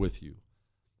right there with you.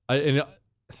 I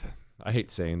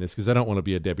hate saying this because I don't want to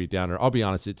be a Debbie Downer. I'll be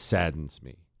honest, it saddens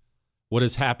me. What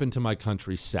has happened to my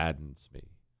country saddens me.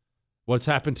 What's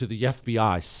happened to the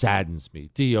FBI saddens me.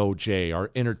 DOJ,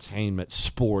 our entertainment,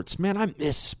 sports. Man, I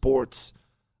miss sports.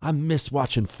 I miss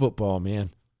watching football,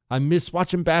 man. I miss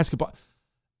watching basketball.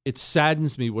 It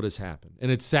saddens me what has happened.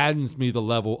 And it saddens me the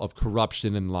level of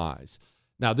corruption and lies.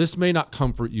 Now, this may not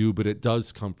comfort you, but it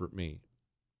does comfort me.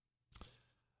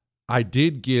 I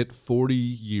did get 40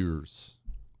 years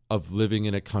of living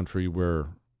in a country where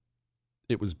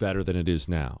it was better than it is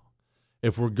now.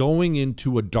 If we're going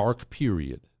into a dark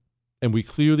period, and we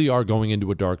clearly are going into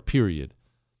a dark period,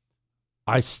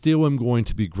 I still am going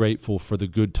to be grateful for the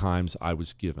good times I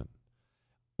was given.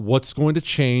 What's going to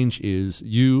change is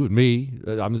you and me.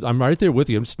 I'm right there with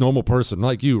you. I'm just a normal person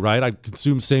like you, right? I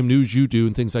consume the same news you do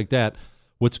and things like that.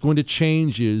 What's going to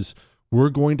change is we're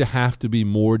going to have to be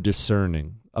more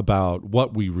discerning about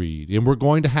what we read. And we're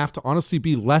going to have to honestly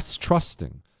be less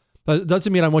trusting. That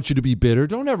doesn't mean I want you to be bitter.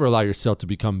 Don't ever allow yourself to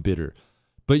become bitter.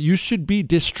 But you should be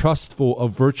distrustful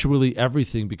of virtually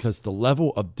everything because the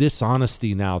level of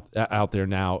dishonesty now out there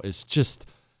now is just,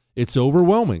 it's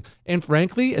overwhelming. And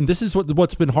frankly, and this is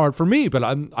what's been hard for me, but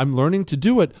I'm learning to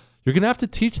do it. You're going to have to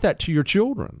teach that to your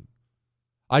children.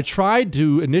 I tried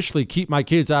to initially keep my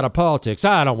kids out of politics.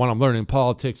 I don't want them learning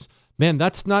politics. Man,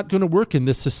 that's not going to work in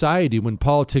this society when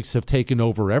politics have taken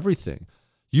over everything.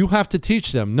 You have to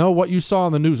teach them, no, what you saw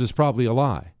on the news is probably a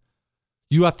lie.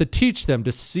 You have to teach them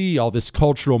to see all this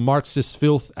cultural Marxist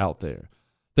filth out there.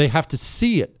 They have to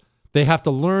see it. They have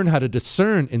to learn how to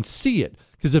discern and see it.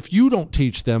 Because if you don't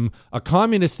teach them, a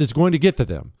communist is going to get to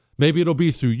them. Maybe it'll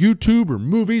be through YouTube or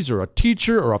movies or a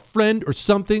teacher or a friend or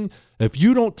something. If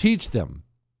you don't teach them,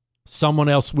 someone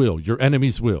else will. Your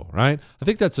enemies will, right? I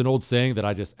think that's an old saying that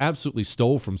I just absolutely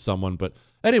stole from someone. But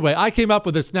anyway, I came up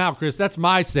with this now, Chris. That's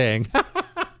my saying.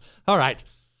 All right.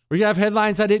 We're going to have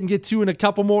headlines I didn't get to and a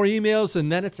couple more emails, and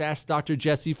then it's Ask Dr.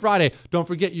 Jesse Friday. Don't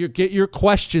forget, get your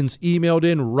questions emailed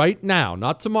in right now,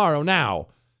 not tomorrow, now,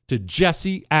 to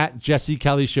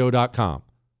jesse@jessekellyshow.com.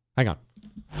 Hang on.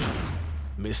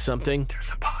 Miss something? There's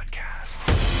a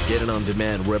podcast. Get it on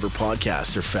demand wherever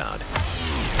podcasts are found.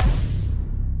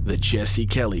 The Jesse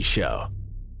Kelly Show.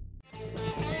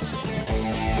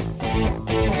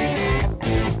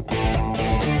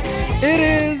 It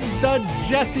is the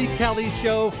Jesse Kelly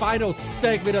Show, final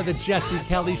segment of the Jesse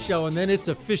Kelly Show, and then it's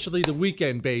officially the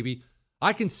weekend, baby.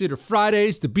 I consider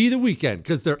Fridays to be the weekend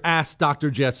because they're Ask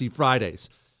Dr. Jesse Fridays.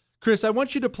 Chris, I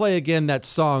want you to play again that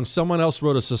song. Someone else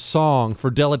wrote us a song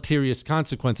for Deleterious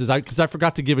Consequences because I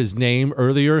forgot to give his name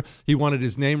earlier. He wanted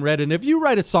his name read. And if you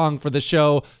write a song for the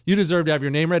show, you deserve to have your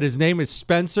name read. His name is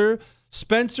Spencer.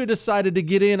 Spencer decided to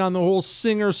get in on the whole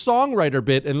singer-songwriter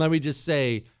bit. And let me just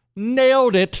say,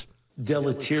 nailed it.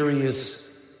 Deleterious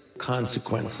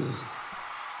Consequences.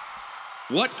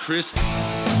 What, Chris?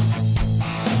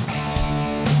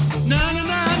 Na na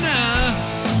na na.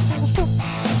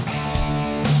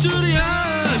 Studio.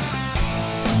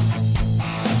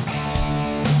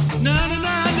 Na na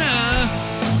na na.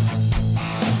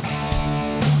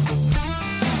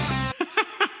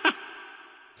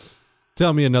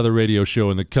 Tell me another radio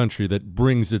show in the country that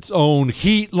brings its own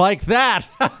heat like that.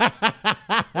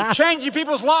 Changing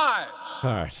people's lives.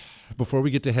 All right. Before we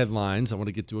get to headlines, I want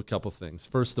to get to a couple things.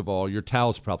 First of all, your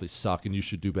towels probably suck and you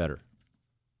should do better.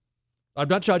 I'm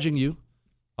not judging you.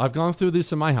 I've gone through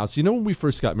this in my house. You know, when we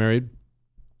first got married,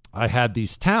 I had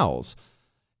these towels.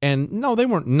 And no, they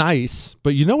weren't nice,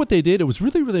 but you know what they did? It was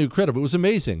really, really incredible. It was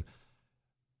amazing.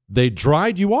 They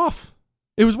dried you off.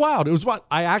 It was wild. It was wild.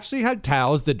 I actually had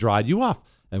towels that dried you off.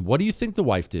 And what do you think the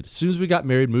wife did? As soon as we got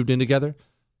married, moved in together,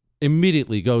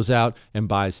 immediately goes out and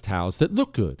buys towels that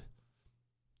look good.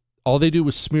 All they do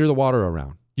is smear the water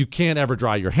around. You can't ever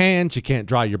dry your hands. You can't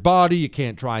dry your body. You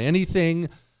can't dry anything.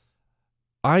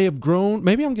 I have grown,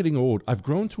 maybe I'm getting old. I've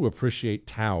grown to appreciate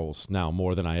towels now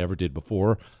more than I ever did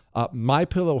before.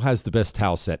 MyPillow has the best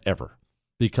towel set ever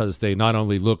because they not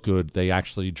only look good, they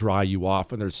actually dry you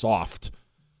off and they're soft.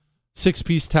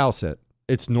 6-piece towel set.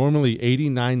 It's normally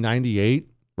 $89.98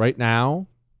 right now,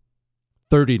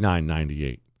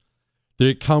 $39.98.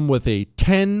 They come with a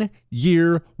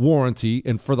 10-year warranty,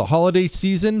 and for the holiday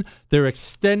season, they're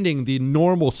extending the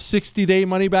normal 60-day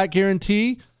money-back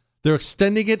guarantee. They're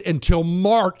extending it until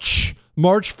March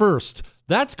 1st.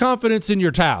 That's confidence in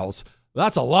your towels.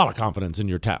 That's a lot of confidence in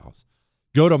your towels.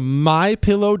 Go to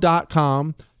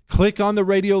mypillow.com, click on the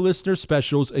radio listener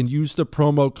specials, and use the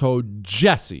promo code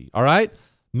Jesse. All right?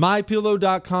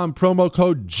 mypillow.com, promo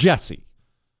code Jesse.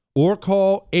 Or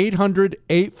call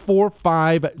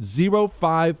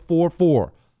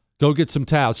 800-845-0544. Go get some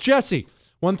towels. Jesse,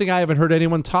 one thing I haven't heard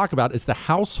anyone talk about is the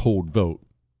household vote.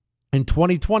 In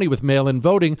 2020, with mail-in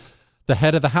voting, the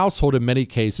head of the household in many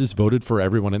cases voted for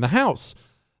everyone in the house.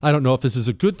 I don't know if this is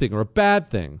a good thing or a bad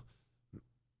thing.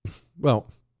 Well,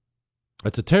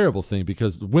 it's a terrible thing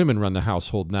because women run the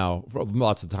household now for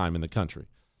lots of time in the country.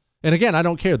 And again, I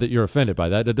don't care that you're offended by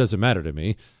that. It doesn't matter to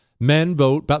me. Men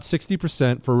vote about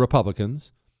 60% for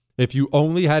Republicans. If you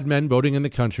only had men voting in the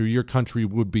country, your country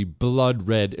would be blood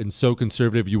red and so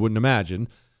conservative you wouldn't imagine.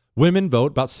 Women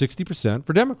vote about 60%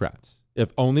 for Democrats.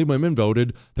 If only women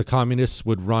voted, the communists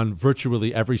would run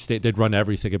virtually every state. They'd run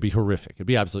everything. It'd be horrific. It'd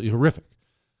be absolutely horrific.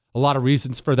 A lot of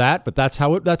reasons for that, but that's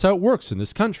how it works in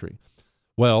this country.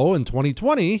 Well, in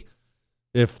 2020,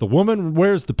 if the woman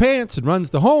wears the pants and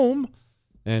runs the home,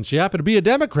 and she happened to be a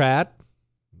Democrat,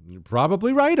 you're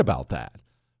probably right about that.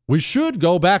 We should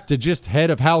go back to just head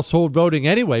of household voting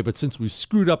anyway, but since we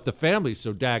screwed up the family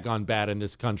so daggone bad in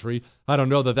this country, I don't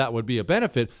know that that would be a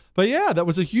benefit. But yeah, that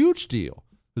was a huge deal.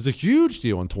 It was a huge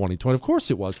deal in 2020. Of course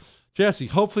it was. Jesse,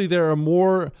 hopefully there are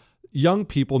more young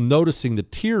people noticing the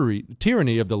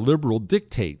tyranny of the liberal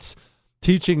dictates.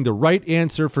 Teaching the right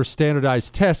answer for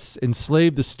standardized tests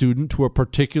enslaved the student to a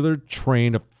particular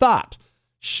train of thought.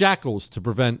 Shackles to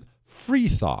prevent free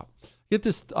thought. Get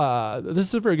this. This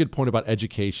is a very good point about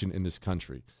education in this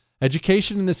country.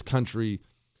 Education in this country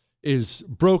is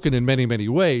broken in many, many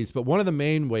ways, but one of the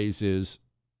main ways is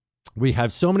we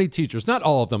have so many teachers, not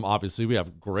all of them, obviously. We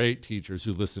have great teachers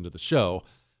who listen to the show,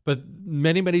 but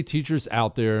many, many teachers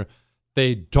out there,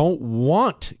 they don't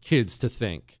want kids to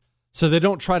think. So they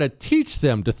don't try to teach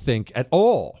them to think at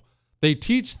all. They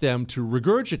teach them to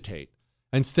regurgitate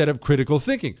instead of critical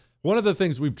thinking. One of the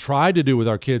things we've tried to do with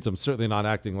our kids, I'm certainly not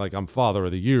acting like I'm Father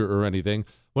of the Year or anything.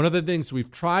 One of the things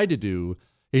we've tried to do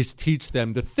is teach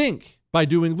them to think by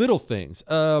doing little things.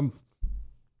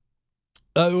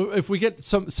 If we get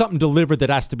something delivered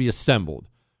that has to be assembled,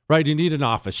 right? You need an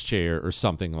office chair or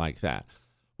something like that.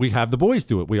 We have the boys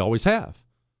do it. We always have.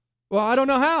 Well, I don't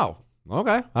know how.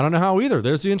 Okay, I don't know how either.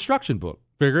 There's the instruction book.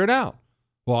 Figure it out.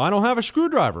 Well, I don't have a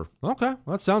screwdriver. Okay, well,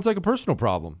 that sounds like a personal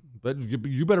problem. But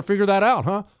you better figure that out,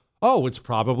 huh? Oh, it's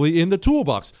probably in the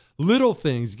toolbox. Little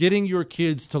things, getting your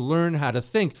kids to learn how to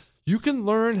think. You can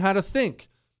learn how to think.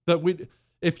 But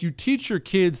if you teach your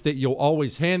kids that you'll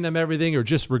always hand them everything or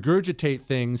just regurgitate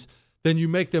things, then you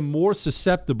make them more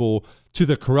susceptible to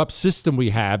the corrupt system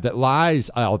we have that lies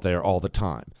out there all the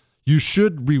time. You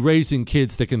should be raising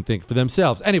kids that can think for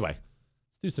themselves. Anyway,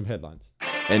 let's do some headlines.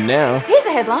 And now, Here's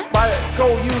a headline.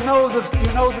 Go, you know the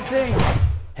thing.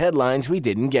 headlines we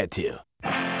didn't get to.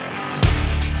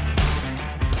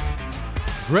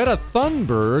 Greta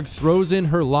Thunberg throws in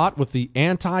her lot with the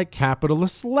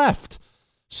anti-capitalist left.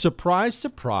 Surprise,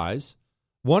 surprise.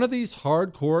 One of these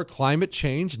hardcore climate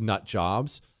change nut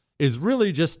jobs is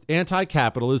really just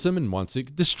anti-capitalism and wants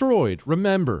it destroyed.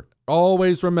 Remember,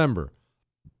 always remember,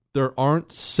 there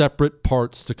aren't separate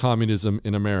parts to communism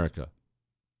in America.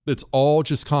 It's all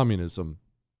just communism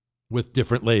with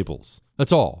different labels.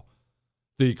 That's all.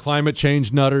 The climate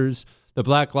change nutters, the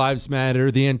Black Lives Matter,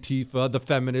 the Antifa, the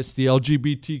feminists, the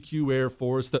LGBTQ Air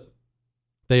Force,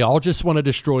 they all just want to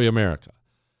destroy America.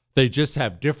 They just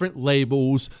have different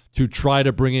labels to try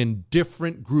to bring in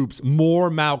different groups,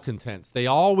 more malcontents. They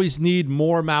always need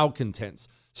more malcontents.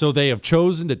 So they have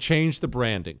chosen to change the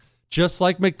branding. Just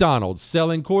like McDonald's,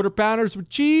 selling quarter pounders with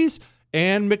cheese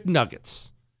and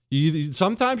McNuggets.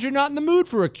 Sometimes you're not in the mood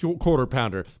for a quarter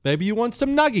pounder. Maybe you want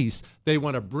some nuggies. They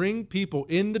want to bring people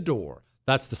in the door.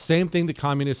 That's the same thing the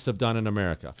communists have done in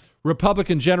America.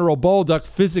 Republican General Bolduc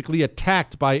physically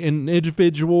attacked by an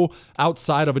individual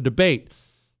outside of a debate.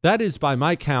 That is, by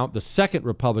my count, the second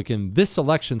Republican this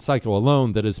election cycle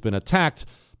alone that has been attacked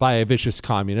by a vicious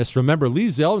communist. Remember, Lee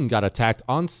Zeldin got attacked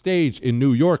on stage in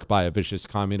New York by a vicious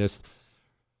communist.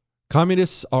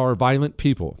 Communists are violent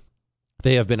people.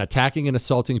 They have been attacking and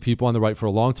assaulting people on the right for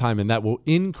a long time, and that will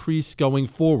increase going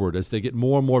forward as they get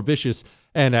more and more vicious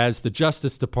and as the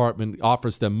Justice Department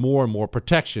offers them more and more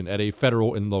protection at a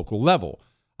federal and local level.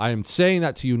 I am saying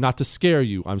that to you not to scare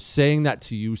you. I'm saying that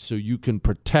to you so you can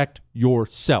protect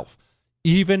yourself.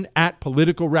 Even at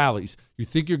political rallies, you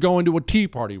think you're going to a Tea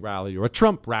Party rally or a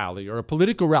Trump rally or a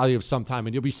political rally of some time,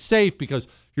 and you'll be safe because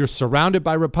you're surrounded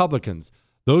by Republicans.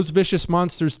 Those vicious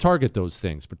monsters target those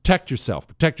things. Protect yourself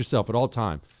at all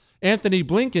time. Anthony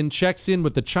Blinken checks in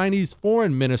with the Chinese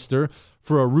foreign minister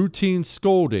for a routine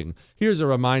scolding. Here's a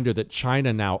reminder that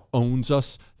China now owns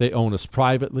us. They own us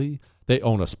privately. They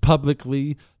own us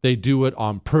publicly. They do it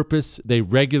on purpose. They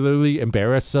regularly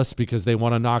embarrass us because they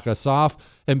want to knock us off.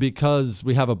 And because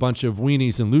we have a bunch of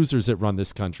weenies and losers that run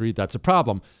this country, that's a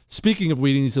problem. Speaking of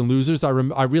weenies and losers, I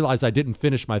realized I didn't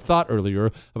finish my thought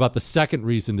earlier about the second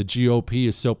reason the GOP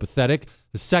is so pathetic.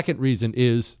 The second reason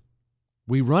is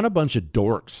we run a bunch of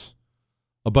dorks,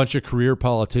 a bunch of career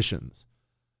politicians.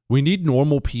 We need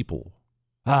normal people.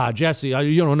 Jesse,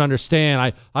 you don't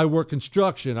understand. I work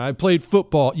construction. I played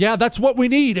football. Yeah, that's what we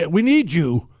need. We need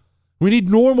you. We need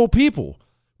normal people.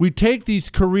 We take these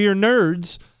career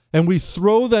nerds and we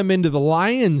throw them into the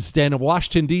lion's den of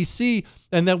Washington, D.C.,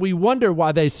 and then we wonder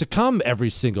why they succumb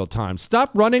every single time. Stop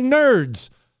running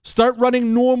nerds. Start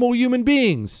running normal human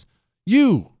beings.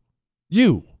 You're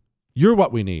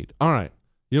what we need. All right.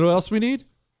 You know what else we need?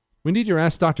 We need your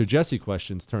Ask Dr. Jesse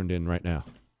questions turned in right now.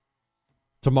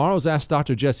 Tomorrow's Ask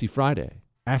Dr. Jesse Friday.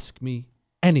 Ask me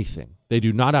anything. They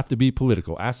do not have to be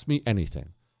political. Ask me anything.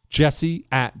 Jesse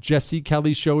at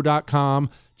jessekellyshow.com.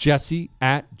 Jesse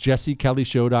at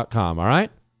jessekellyshow.com. All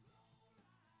right?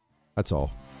 That's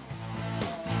all.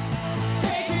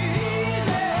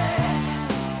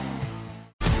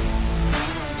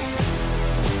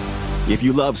 If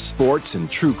you love sports and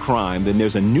true crime, then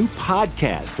there's a new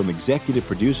podcast from executive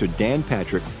producer Dan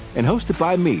Patrick and hosted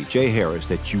by me, Jay Harris,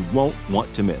 that you won't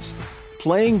want to miss.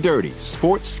 Playing Dirty: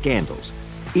 Sports Scandals.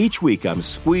 Each week, I'm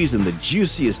squeezing the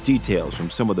juiciest details from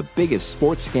some of the biggest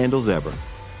sports scandals ever.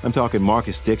 I'm talking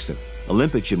Marcus Dixon,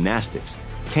 Olympic gymnastics,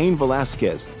 Cain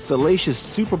Velasquez, salacious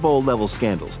Super Bowl-level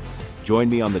scandals. Join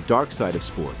me on the dark side of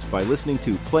sports by listening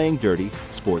to Playing Dirty: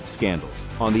 Sports Scandals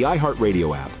on the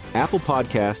iHeartRadio app, Apple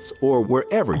Podcasts, or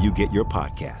wherever you get your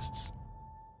podcasts.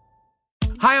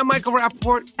 Hi, I'm Michael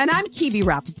Rappaport. And I'm Kibi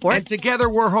Rappaport. And together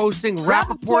we're hosting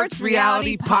Rappaport's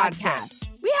Reality Podcast.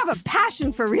 We have a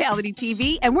passion for reality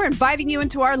TV, and we're inviting you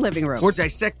into our living room. We're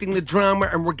dissecting the drama,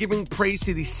 and we're giving praise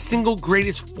to the single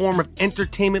greatest form of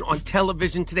entertainment on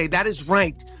television today. That is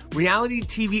right. Reality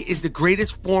TV is the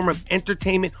greatest form of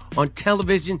entertainment on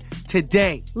television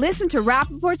today. Listen to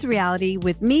Rappaport's Reality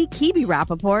with me, Kibi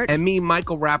Rappaport. And me,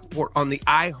 Michael Rappaport, on the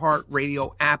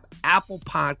iHeartRadio app, Apple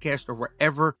Podcast, or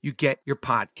wherever you get your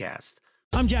podcast.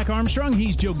 I'm Jack Armstrong.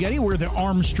 He's Joe Getty. We're the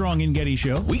Armstrong and Getty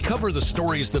Show. We cover the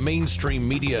stories the mainstream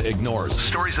media ignores.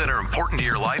 Stories that are important to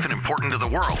your life and important to the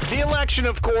world. The election,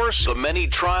 of course. The many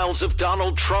trials of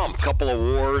Donald Trump. Couple of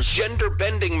wars.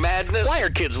 Gender-bending madness. Why are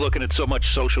kids looking at so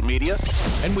much social media?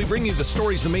 And we bring you the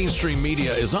stories the mainstream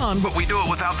media is on, but we do it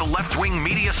without the left-wing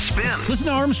media spin. Listen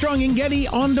to Armstrong and Getty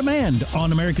on demand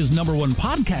on America's #1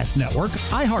 podcast network,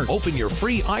 iHeart. Open your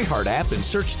free iHeart app and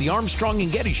search the Armstrong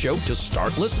and Getty Show to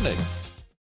start listening.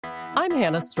 I'm I'm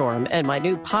Hannah Storm, and my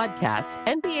new podcast,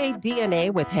 NBA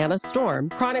DNA with Hannah Storm,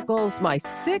 chronicles my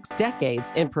 6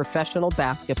 decades in professional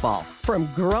basketball. From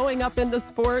growing up in the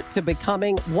sport to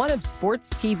becoming one of sports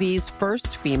TV's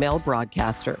first female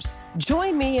broadcasters.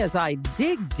 Join me as I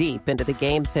dig deep into the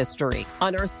game's history,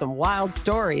 unearth some wild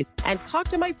stories, and talk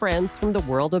to my friends from the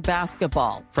world of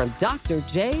basketball, from Dr.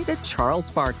 J to Charles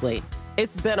Barkley.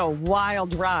 It's been a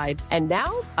wild ride, and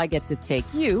now I get to take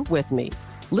you with me.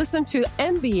 Listen to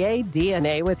NBA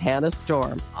DNA with Hannah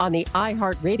Storm on the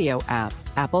iHeartRadio app,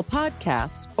 Apple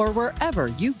Podcasts, or wherever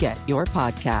you get your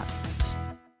podcasts.